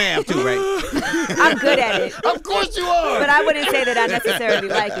you like math too, right? I'm good at it. Of course you are. But I wouldn't say that I necessarily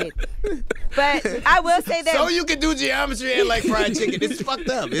like it. But I will say that. So you can do geometry and like fried chicken. It's fucked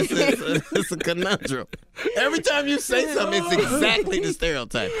up. It's a conundrum. Every time you say something, it's exactly the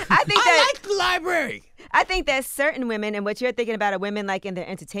stereotype. I like the library. I think that certain women, and what you're thinking about are women like in their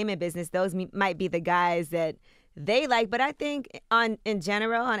entertainment business, those might be the guys that they like. But I think in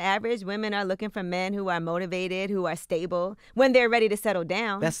general, on average, women are looking for men who are motivated, who are stable, when they're ready to settle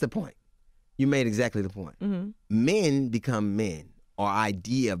down. That's the point. You made exactly the point. Mm-hmm. Men become men. Our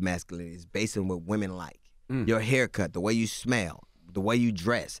idea of masculinity is based on what women like. Your haircut, the way you smell, the way you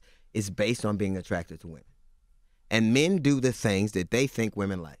dress is based on being attracted to women. And men do the things that they think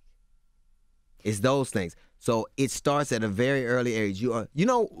women like. It's those things. So it starts at a very early age.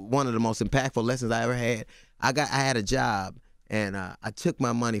 One of the most impactful lessons I ever had, I had a job, and I took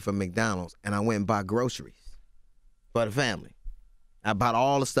my money from McDonald's and I went and bought groceries for the family. I bought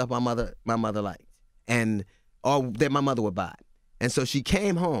all the stuff my mother liked, or that my mother would buy. And so she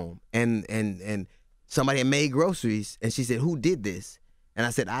came home and somebody had made groceries, and she said, "Who did this?" And I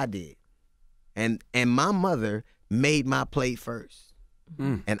said, "I did." And my mother made my plate first.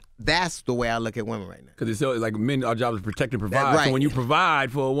 And that's the way I look at women right now. Because it's so, like, men, our job is protect and provide. Right. So when you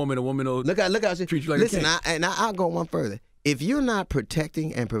provide for a woman will look how she treat you like listen, a king. I'll go one further. If you're not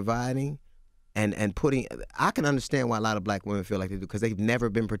protecting and providing and putting, I can understand why a lot of black women feel like they do, because they've never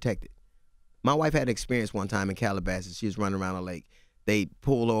been protected. My wife had an experience one time in Calabasas. She was running around a lake. They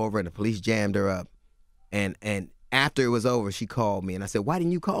pulled over and the police jammed her up. And after it was over, she called me. And I said, why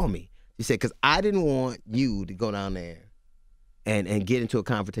didn't you call me? She said, because I didn't want you to go down there and get into a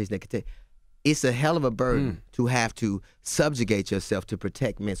confrontation that could take. It's a hell of a burden to have to subjugate yourself to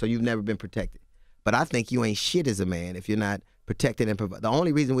protect men. So you've never been protected. But I think you ain't shit as a man if you're not protected and provide. The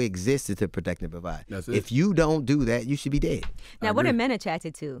only reason we exist is to protect and provide. That's it. If you don't do that, you should be dead. Now, what are men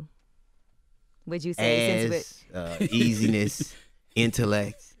attracted to? Would you say? Easiness,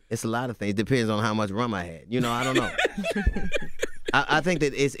 intellect. It's a lot of things. It depends on how much rum I had. You know, I don't know. I think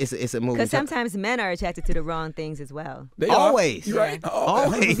that it's a movie. Because sometimes men are attracted to the wrong things as well. They always. You're right.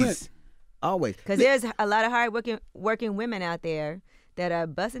 Always. Always. Because there's a lot of hard working women out there that are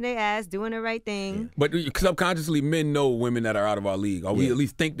busting their ass, doing the right thing. But subconsciously, men know women that are out of our league, or we at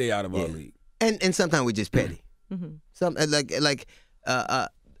least think they out of our league. And sometimes we just petty. Some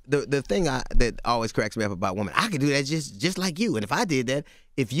the thing that always cracks me up about women, I could do that just like you. And if I did that,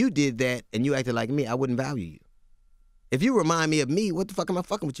 if you did that and you acted like me, I wouldn't value you. If you remind me of me, what the fuck am I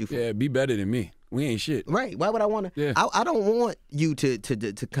fucking with you for? Yeah, be better than me. We ain't shit. Right. Why would I want to? Yeah. I don't want you to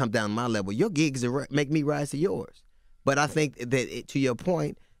come down my level. Your gigs make me rise to yours. But I think that to your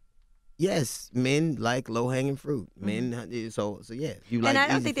point, yes, men like low-hanging fruit. Men, so yeah. You like. And I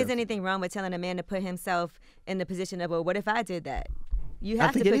don't think stuff. there's anything wrong with telling a man to put himself in the position of, well, what if I did that? You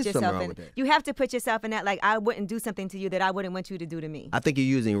have to put yourself in. You have to put yourself in that. Like, I wouldn't do something to you that I wouldn't want you to do to me. I think you're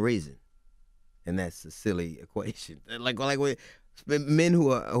using reason, and that's a silly equation. Like men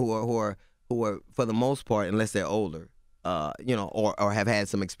who are for the most part, unless they're older, or have had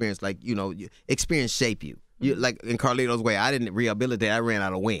some experience, like experience shape you. You like in Carlito's Way, I didn't rehabilitate. I ran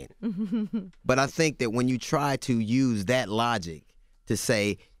out of wind. But I think that when you try to use that logic to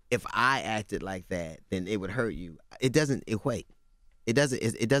say, if I acted like that, then it would hurt you, it doesn't equate. It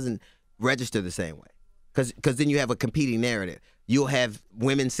doesn't register the same way, because then you have a competing narrative. You'll have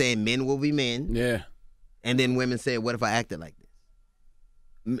women saying men will be men, yeah, and then women say, what if I acted like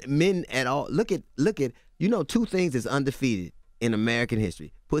this? Men at all. Look at two things that's undefeated in American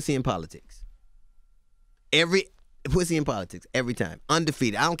history: pussy and politics. Pussy and politics every time,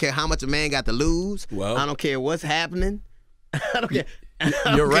 undefeated. I don't care how much a man got to lose. Well, I don't care what's happening. I don't care.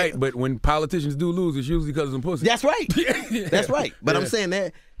 You're right, but when politicians do lose, it's usually because of some pussy. That's right. That's right. But I'm saying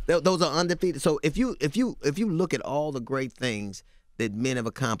that those are undefeated. So if you look at all the great things that men have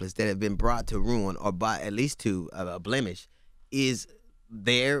accomplished that have been brought to ruin or by at least to a blemish, is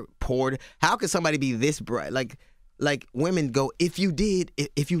they're poured. How could somebody be this bright? Like women go, if you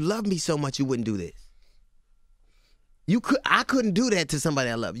love me so much, you wouldn't do this. I couldn't do that to somebody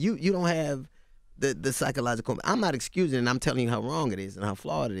I love. You don't have the psychological. I'm not excusing it, and I'm telling you how wrong it is and how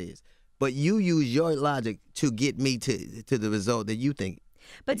flawed it is. But you use your logic to get me to the result that you think.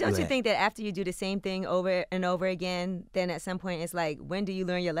 But don't you think that after you do the same thing over and over again, then at some point it's like, when do you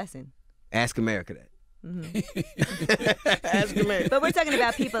learn your lesson? Ask America that. Ask America. But we're talking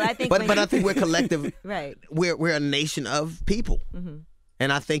about people. I think. But I think we're collective. Right. We're a nation of people,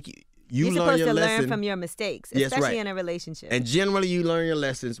 and I think you're supposed to learn from your mistakes, especially in a relationship. And generally, you learn your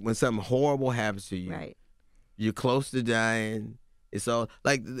lessons when something horrible happens to you. Right. You're close to dying. It's all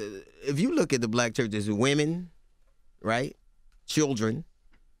like if you look at the black church, there's women, right? Children,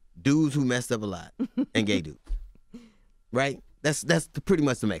 dudes who messed up a lot, and gay dudes. That's pretty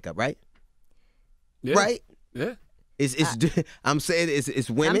much the makeup, right? Yeah. Right? Yeah. I'm saying it's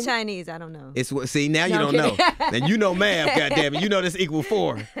women. I'm Chinese. I don't know. See, now you don't know. And you know math, goddammit. You know this equal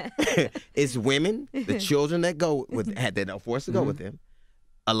 4. It's women, the children that go with that are forced to go with them.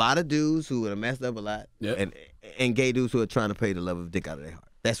 A lot of dudes who have messed up a lot, and gay dudes who are trying to pay the love of dick out of their heart.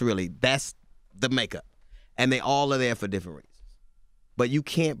 That's the makeup, and they all are there for different reasons. But you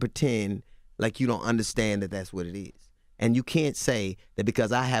can't pretend like you don't understand that that's what it is, and you can't say that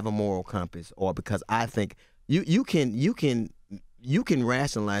because I have a moral compass or because I think. You can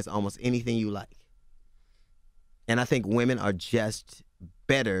rationalize almost anything you like, and I think women are just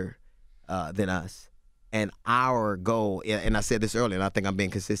better than us. And our goal, and I said this earlier, and I think I'm being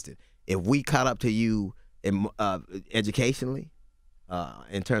consistent. If we caught up to you educationally,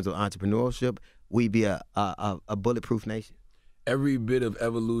 in terms of entrepreneurship, we'd be a bulletproof nation. Every bit of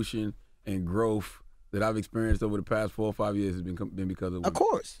evolution and growth that I've experienced over the past 4 or 5 years has been because of women. Of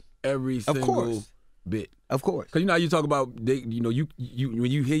course. Every single bit. Of course. Because how you talk about, you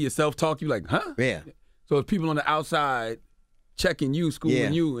when you hear yourself talk, you like, huh? Yeah. So it's people on the outside checking you,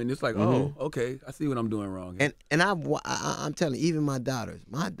 schooling you, and it's like, oh, okay, I see what I'm doing wrong here. And I'm telling you, even my daughters,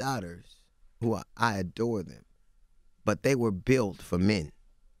 who I adore them, but they were built for men.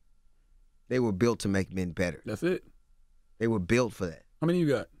 They were built to make men better. That's it. They were built for that. How many you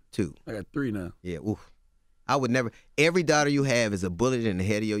got? 2. I got 3 now. Yeah, oof. I would never. Every daughter you have is a bullet in the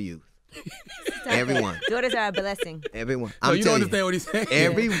head of your youth. Everyone. Daughters are a blessing. Everyone. No, you don't understand what he's saying.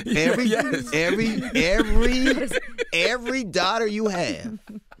 Every daughter you have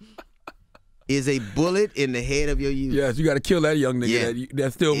is a bullet in the head of your youth. Yes, you got to kill that young nigga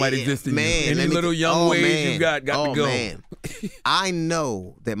that still might exist in you. Any little young ways you got to go. Man. I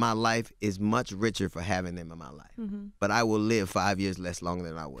know that my life is much richer for having them in my life, but I will live 5 years less longer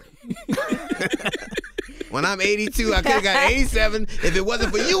than I would. When I'm 82, I could have got 87 if it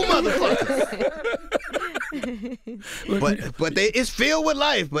wasn't for you motherfuckers. but it's filled with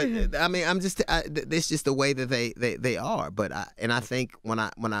life. But I mean, it's just the way that they are. But I think when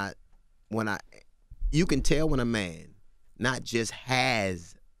I you can tell when a man not just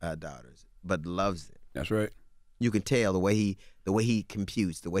has daughters but loves them. That's right. You can tell the way he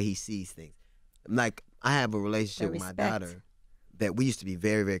computes, the way he sees things. Like I have a relationship with my daughter that we used to be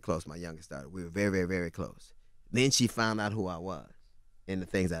very, very close. My youngest daughter, we were very, very, very close. Then she found out who I was and the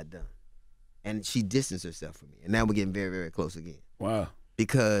things I'd done, and she distanced herself from me. And now we're getting very, very close again. Wow.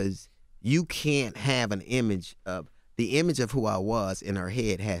 Because you can't have an image of the image of who I was in her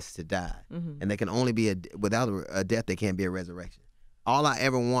head has to die, and there can only be without a death. There can't be a resurrection. All I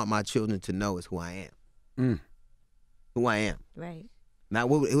ever want my children to know is who I am. Who I am. Right. Not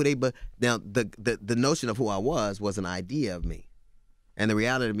who they, but now the notion of who I was an idea of me. And the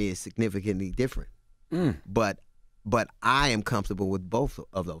reality of me is significantly different. But I am comfortable with both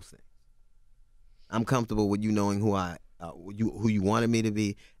of those things. I'm comfortable with you knowing who who you wanted me to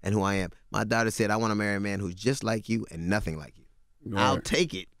be and who I am. My daughter said, I want to marry a man who's just like you and nothing like you. Right. I'll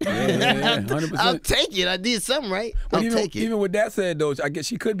take it. Yeah, 100%. I'll take it. I did something right. I'll take it. Even with that said, though, I guess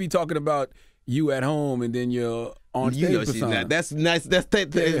she could be talking about you at home and then you're on stage for something. That's nice.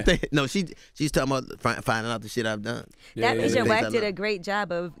 No, she's talking about finding out the shit I've done. That means your wife did a great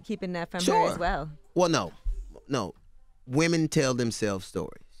job of keeping that from her as well. Well, no. Women tell themselves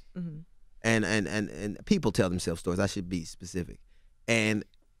stories, and people tell themselves stories. I should be specific. And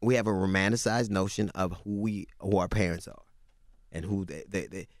we have a romanticized notion of who our parents are, and who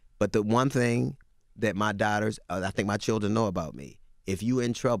they. But the one thing that my daughters, I think my children know about me: if you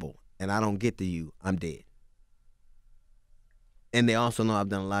in trouble and I don't get to you, I'm dead. And they also know I've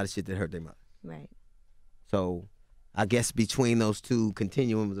done a lot of shit that hurt their mother. Right. So I guess between those two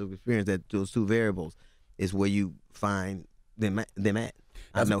continuums of experience, those two variables, is where you find them at.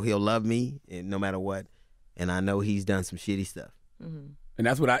 I know he'll love me no matter what, and I know he's done some shitty stuff. And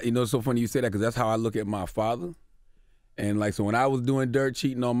that's what it's so funny you say that, because that's how I look at my father. And like, so when I was doing dirt,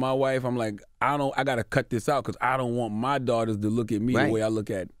 cheating on my wife, I'm like, I got to cut this out because I don't want my daughters to look at me the way I look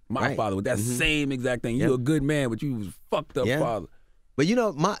at my father with that same exact thing. You're a good man, but you was a fucked up father. But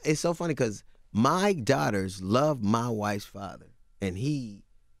it's so funny because my daughters love my wife's father, and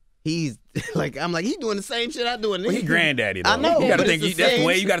he's like, I'm like, he's doing the same shit I'm doing. Well, he granddaddy, though. I know. You got to think that's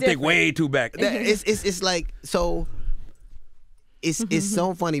way. You got to think way too back. It's like so. It's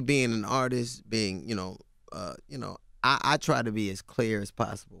so funny being an artist, being I try to be as clear as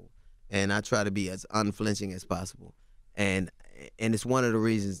possible, and I try to be as unflinching as possible, and it's one of the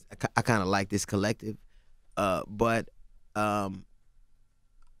reasons I kind of like this collective, but I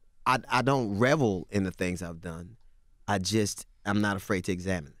don't revel in the things I've done. I'm not afraid to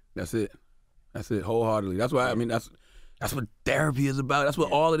examine. That's it wholeheartedly. That's why that's what therapy is about. That's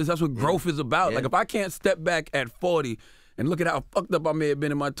what all of this. That's what growth is about. Like if I can't step back at 40 and look at how fucked up I may have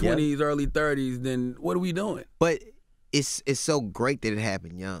been in my 20s, early 30s, then what are we doing? But it's so great that it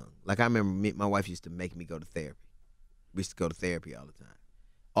happened young. Like I remember my wife used to make me go to therapy. We used to go to therapy all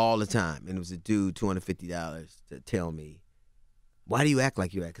the time. And it was a dude, $250 to tell me, why do you act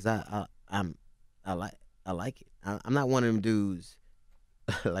like you act? Because I like it. I'm not one of them dudes.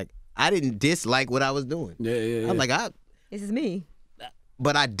 Like I didn't dislike what I was doing. Yeah. I'm like this is me.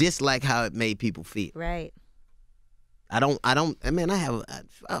 But I dislike how it made people feel. Right. I have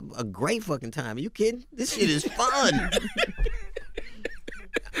a great fucking time. Are you kidding? This shit is fun.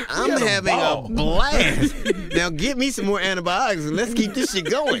 I'm having a blast. Now get me some more antibiotics and let's keep this shit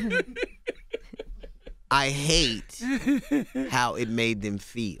going. I hate how it made them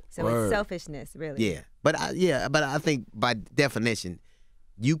feel. So it's selfishness, really. Yeah. But I think by definition,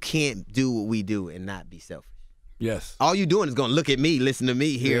 you can't do what we do and not be selfish. Yes. All you doing is gonna look at me, listen to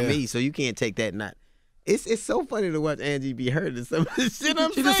me, hear me. So you can't take that and not. It's so funny to watch Angie be hurt at some of the shit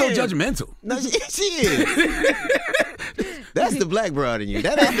I'm saying. She's just so judgmental. No, she is. That's the black broad in you.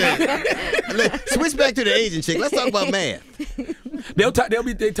 That ain't switch back to the Asian chick. Let's talk about math. They'll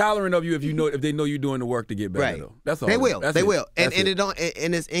be tolerant of you if they know you're doing the work to get better. Right. Though. That's all. They will. That's they it. will. And That's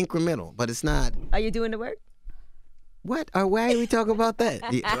it's incremental, but it's not. Are you doing the work? what? Or why are we talking about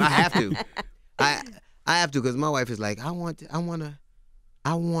that? Yeah, I have to. I have to because my wife is like, I want to,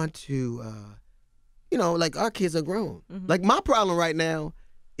 like our kids are grown. Like my problem right now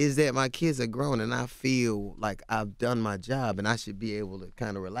is that my kids are grown and I feel like I've done my job and I should be able to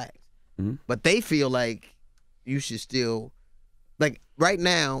kind of relax. But they feel like you should still, like right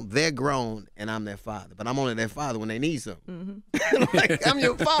now they're grown and I'm their father, but I'm only their father when they need something. Like I'm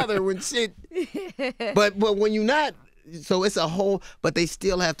your father when shit. But when you're not, so it's a whole. But they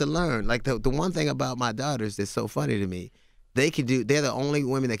still have to learn. Like the one thing about my daughters that's so funny to me, they're the only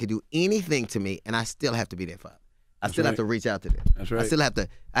women that can do anything to me, and I still have to be their father. I still have to reach out to them. That's right. I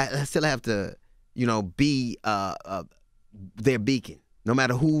still have to, be their beacon. No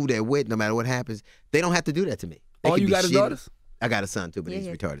matter who they're with, no matter what happens, they don't have to do that to me. Oh, you got his daughters? I got a son too, but he's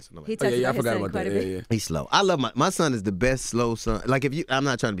retarded. So I forgot about that. Yeah. He's slow. I love my son is the best slow son. Like I'm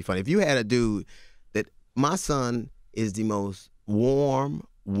not trying to be funny. If you had a dude my son is the most warm,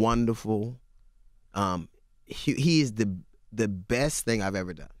 wonderful. He is the best thing I've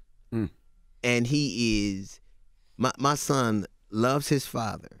ever done, and he is my son loves his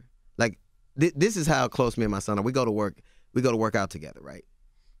father. Like this is how close me and my son are. We go to work. We go to work out together, right?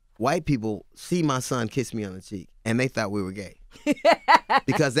 White people see my son kiss me on the cheek, and they thought we were gay.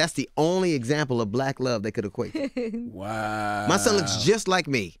 Because that's the only example of black love they could equate to. Wow. My son looks just like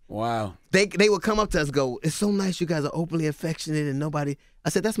me. Wow. They would come up to us and go, it's so nice you guys are openly affectionate and nobody. I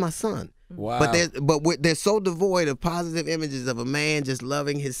said, that's my son. Wow. But they're so devoid of positive images of a man just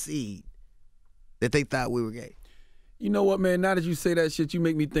loving his seed that they thought we were gay. You know what, man? Now that you say that shit, you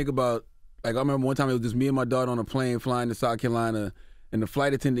make me think about, like, I remember one time it was just me and my daughter on a plane flying to South Carolina, and the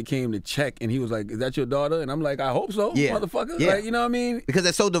flight attendant came to check, and he was like, is that your daughter? And I'm like, I hope so, motherfucker. Yeah. Like, you know what I mean? Because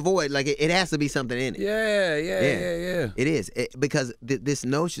it's so devoid. Like, it has to be something in it. Yeah. It is. Because this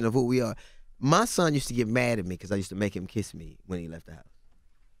notion of who we are. My son used to get mad at me because I used to make him kiss me when he left the house.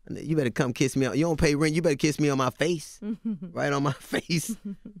 And you better come kiss me. You don't pay rent. You better kiss me on my face. Right on my face.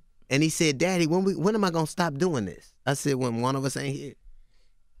 And he said, Daddy, when am I going to stop doing this? I said, when one of us ain't here.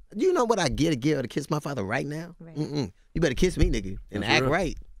 Do you know what I get a girl to kiss my father right now? Right. You better kiss me, nigga, and act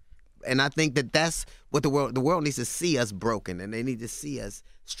right. And I think that's what the world needs to see us broken, and they need to see us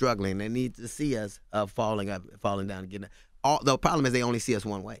struggling. They need to see us falling down, getting up. The problem is they only see us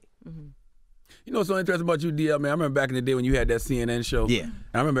one way. You know what's so interesting about you, DL, man? I remember back in the day when you had that CNN show. Yeah. And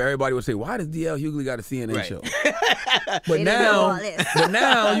I remember everybody would say, why does DL Hughley got a CNN show? But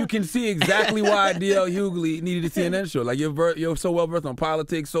now you can see exactly why DL Hughley needed a CNN show. Like you're so well versed on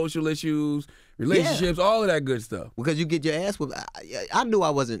politics, social issues, relationships, all of that good stuff. Because you get your ass whooped. I knew I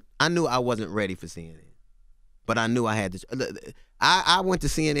wasn't ready for CNN. But I knew I had to. I went to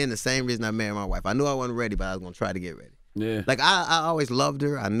CNN the same reason I married my wife. I knew I wasn't ready, but I was going to try to get ready. Yeah. Like I always loved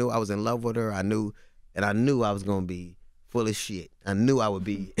her. I knew I was in love with her. I knew I was gonna be full of shit. I knew I would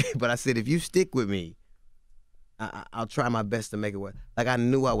be. But I said, if you stick with me, I'll try my best to make it work. Like I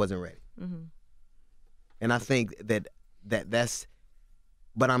knew I wasn't ready. And I think that's.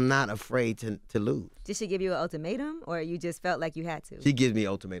 But I'm not afraid to lose. Did she give you an ultimatum, or you just felt like you had to? She gives me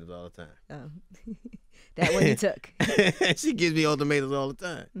ultimatums all the time. Oh, that one you took. She gives me ultimatums all the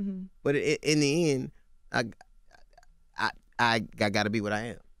time. But in the end, I got to be what I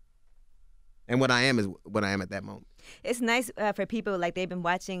am. And what I am is what I am at that moment. It's nice for people, like they've been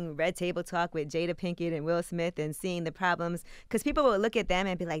watching Red Table Talk with Jada Pinkett and Will Smith and seeing the problems. Because people will look at them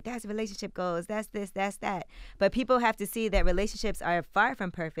and be like, that's relationship goals, that's this, that's that. But people have to see that relationships are far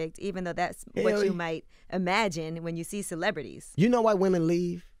from perfect, even though that's what you might imagine when you see celebrities. You know why women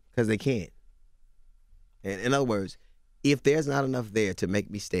leave? Because they can't. In other words, if there's not enough there to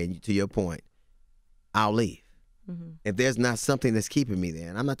make me stay, to your point, I'll leave. If there's not something that's keeping me there,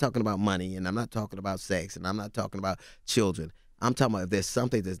 and I'm not talking about money, and I'm not talking about sex, and I'm not talking about children. I'm talking about if there's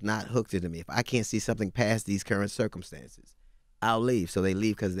something that's not hooked into me, if I can't see something past these current circumstances, I'll leave. So they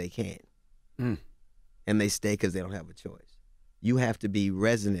leave because they can't. And they stay because they don't have a choice. You have to be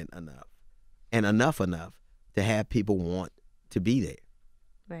resonant enough and enough to have people want to be there.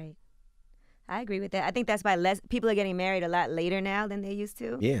 Right. I agree with that. I think that's why people are getting married a lot later now than they used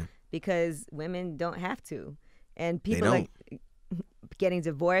to. Yeah. Because women don't have to. And people are getting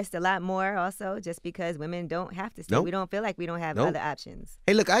divorced a lot more also just because women don't have to stay. We don't feel like we don't have other options.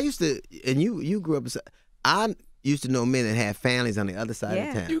 Hey, look, I used to, and you grew up, I used to know men that had families on the other side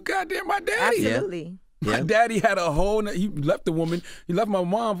of town. You goddamn my daddy. Absolutely. Yeah. My daddy had a whole, he left the woman, he left my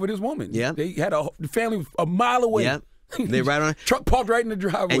mom for this woman. Yeah. They had the family a mile away. Yeah. They right on. Truck parked right in the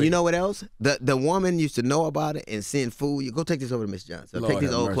driveway. And you know what else? The woman used to know about it and send food. You go take this over to Miss Johnson. Take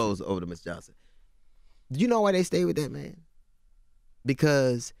these old clothes over to Miss Johnson. Do you know why they stay with that man?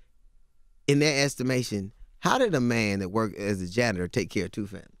 Because in their estimation, How did a man that worked as a janitor take care of 2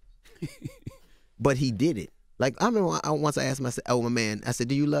 families? But he did it. Like, I remember once I asked my man, I said,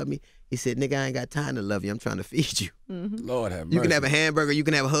 do you love me? He said, nigga, I ain't got time to love you. I'm trying to feed you. Mm-hmm. Lord have mercy. You can have a hamburger, you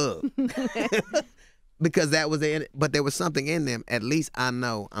can have a hug. Because that was but there was something in them. At least I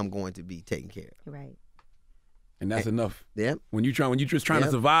know I'm going to be taken care of. Right. And that's enough. Yep. When you're just trying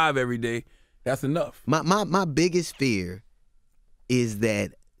to survive every day, that's enough. My biggest fear is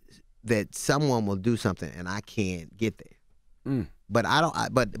that someone will do something and I can't get there. Mm. But I don't.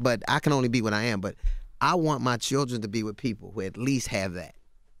 But I can only be what I am. But I want my children to be with people who at least have that.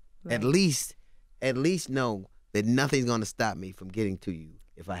 Right. At least know that nothing's going to stop me from getting to you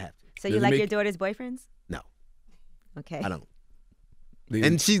if I have to. So you like your daughter's boyfriends? No. Okay. I don't.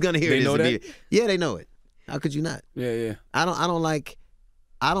 And she's gonna hear this. Know that? Yeah, they know it. How could you not? Yeah. I don't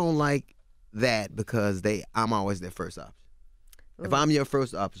like that because I'm always their first option. Ooh. If I'm your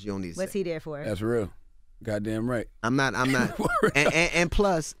first option, you don't need to What's he there for? That's real. Goddamn right. I'm not. and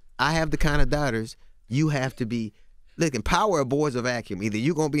plus, I have the kind of daughters you have to be. Look, power of boys a vacuum. Either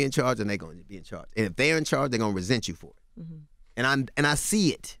you're gonna be in charge or they're gonna be in charge. And if they're in charge, they're gonna resent you for it. Mm-hmm. And I see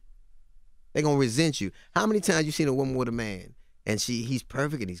it. They're gonna resent you. How many times you seen a woman with a man and he's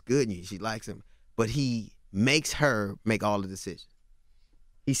perfect and he's good and she likes him, but he makes her make all the decisions.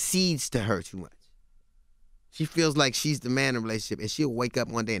 He cedes to her too much. She feels like she's the man in the relationship and she'll wake up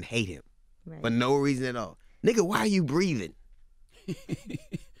one day and hate him for no reason at all. Nigga, why are you breathing?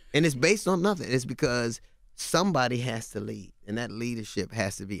 And it's based on nothing. It's because somebody has to lead, and that leadership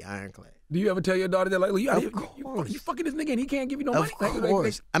has to be ironclad. Do you ever tell your daughter that, like, you fucking this nigga and he can't give you no money? Of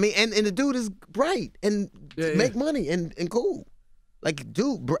course. I mean, and the dude is bright and make money and cool. Like,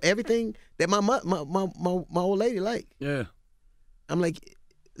 dude, everything that my old lady like. Yeah. I'm like,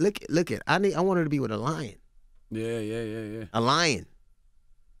 look at. I want her to be with a lion. Yeah. A lion.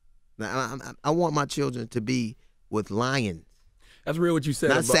 Now, I want my children to be with lions. That's real what you said.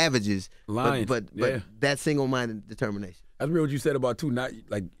 Not about savages, lions, but that single-minded determination. That's real what you said about, too, not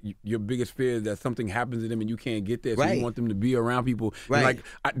like your biggest fear is that something happens to them and you can't get there, so you want them to be around people. Right.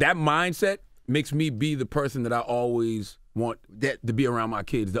 And that mindset makes me be the person that I always want to be around my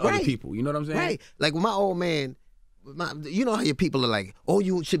kids, the other people. You know what I'm saying? Right. Like with my old man, you know how your people are like, oh,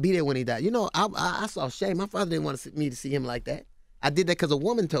 you should be there when he died. You know, I saw shame. My father didn't want me to see him like that. I did that because a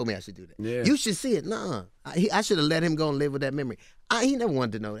woman told me I should do that. Yeah. You should see it. Nah, I should have let him go and live with that memory. He never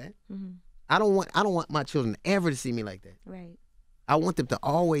wanted to know that. Mm-hmm. I don't want my children ever to see me like that. Right. I want them to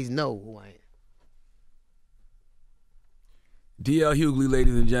always know who I am. D.L. Hughley,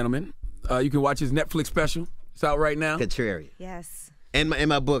 ladies and gentlemen. You can watch his Netflix special. It's out right now. Contrarian. Yes. And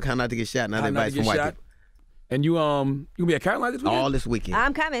my book, How Not to Get Shot, and other advice from white people. And you be at Carolina this weekend? All this weekend.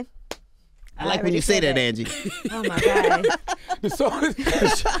 I'm coming. I like when you say that, Angie. Oh my God.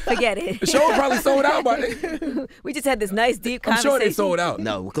 Forget it. The show probably sold out by then. We just had this nice deep I'm conversation. sure they sold out.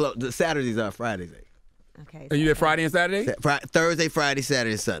 No, the Saturdays are Fridays. Okay. And you there Friday and Saturday? Thursday, Friday,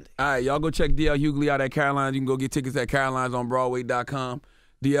 Saturday, Sunday. All right, y'all go check D.L. Hughley out at Caroline's. You can go get tickets at carolinesonbroadway.com.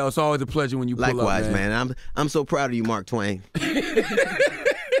 D.L., it's always a pleasure when you pull Likewise, up, man. I'm so proud of you, Mark Twain.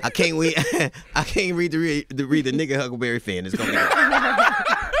 I can't read the nigga Huckleberry Finn. It's gonna be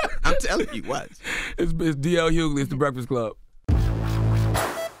I'm telling you, watch. It's D.L. Hughley. It's The Breakfast Club.